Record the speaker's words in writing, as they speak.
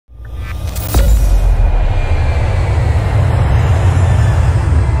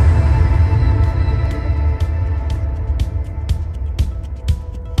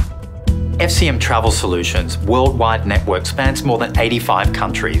FCM Travel Solutions' worldwide network spans more than 85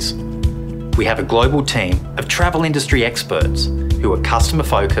 countries. We have a global team of travel industry experts who are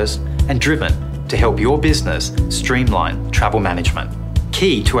customer-focused and driven to help your business streamline travel management.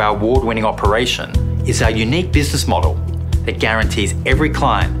 Key to our award-winning operation is our unique business model that guarantees every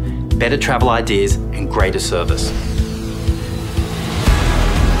client better travel ideas and greater service.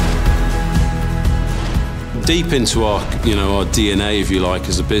 Deep into our DNA, if you like,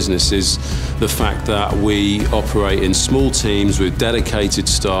 as a business is the fact that we operate in small teams with dedicated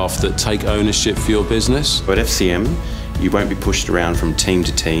staff that take ownership for your business. At FCM, you won't be pushed around from team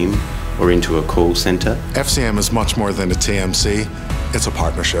to team or into a call centre. FCM is much more than a TMC, it's a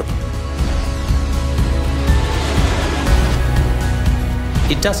partnership.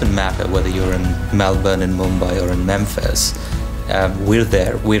 It doesn't matter whether you're in Melbourne, in Mumbai or in Memphis. We're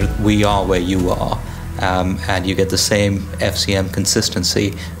there, we are where you are. And you get the same FCM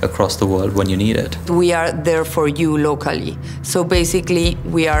consistency across the world when you need it. We are there for you locally. So basically,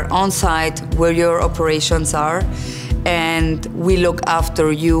 we are on site where your operations are, and we look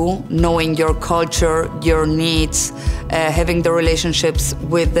after you, knowing your culture, your needs, having the relationships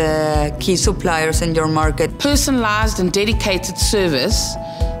with the key suppliers in your market. Personalized and dedicated service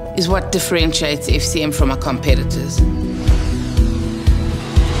is what differentiates FCM from our competitors.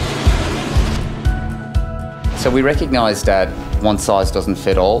 So we recognise that one size doesn't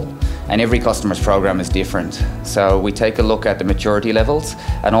fit all, and every customer's program is different. So we take a look at the maturity levels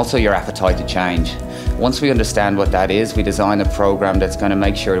and also your appetite to change. Once we understand what that is, we design a program that's going to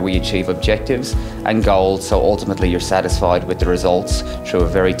make sure we achieve objectives and goals, so ultimately you're satisfied with the results through a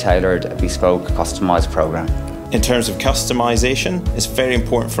very tailored, bespoke, customised program. In terms of customization, it's very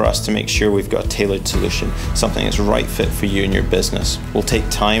important for us to make sure we've got a tailored solution, something that's right fit for you and your business. We'll take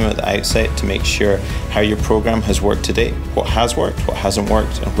time at the outset to make sure how your program has worked to date, what has worked, what hasn't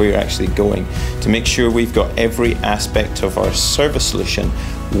worked, and where you're actually going, to make sure we've got every aspect of our service solution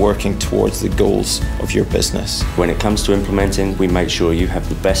working towards the goals of your business. When it comes to implementing, we make sure you have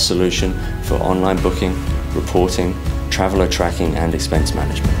the best solution for online booking, reporting, traveller tracking and expense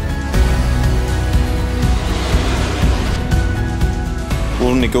management.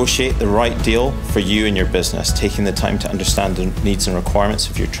 We'll negotiate the right deal for you and your business, taking the time to understand the needs and requirements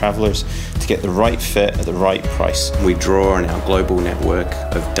of your travellers to get the right fit at the right price. We draw on our global network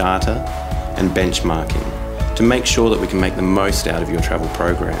of data and benchmarking to make sure that we can make the most out of your travel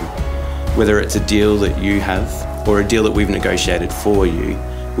program. Whether it's a deal that you have or a deal that we've negotiated for you,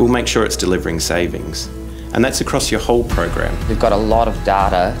 we'll make sure it's delivering savings. And that's across your whole program. We've got a lot of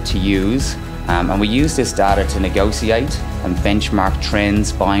data to use, and we use this data to negotiate and benchmark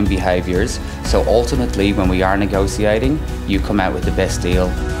trends, buying behaviours, so ultimately when we are negotiating, you come out with the best deal.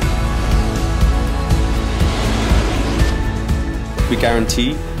 We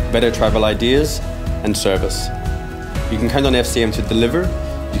guarantee better travel ideas and service. You can count on FCM to deliver.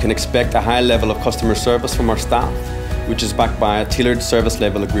 You can expect a high level of customer service from our staff, which is backed by a tailored service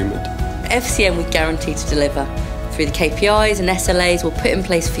level agreement. FCM we guarantee to deliver. Through the KPIs and SLAs we'll put in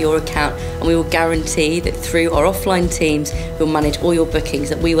place for your account, and we will guarantee that through our offline teams we'll manage all your bookings,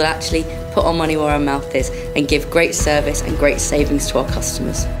 that we will actually put our money where our mouth is and give great service and great savings to our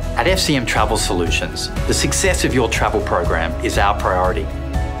customers. At FCM Travel Solutions, the success of your travel program is our priority.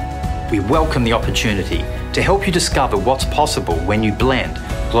 We welcome the opportunity to help you discover what's possible when you blend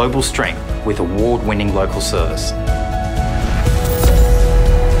global strength with award-winning local service.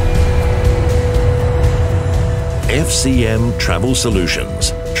 FCM Travel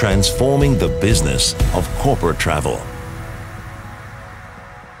Solutions, transforming the business of corporate travel.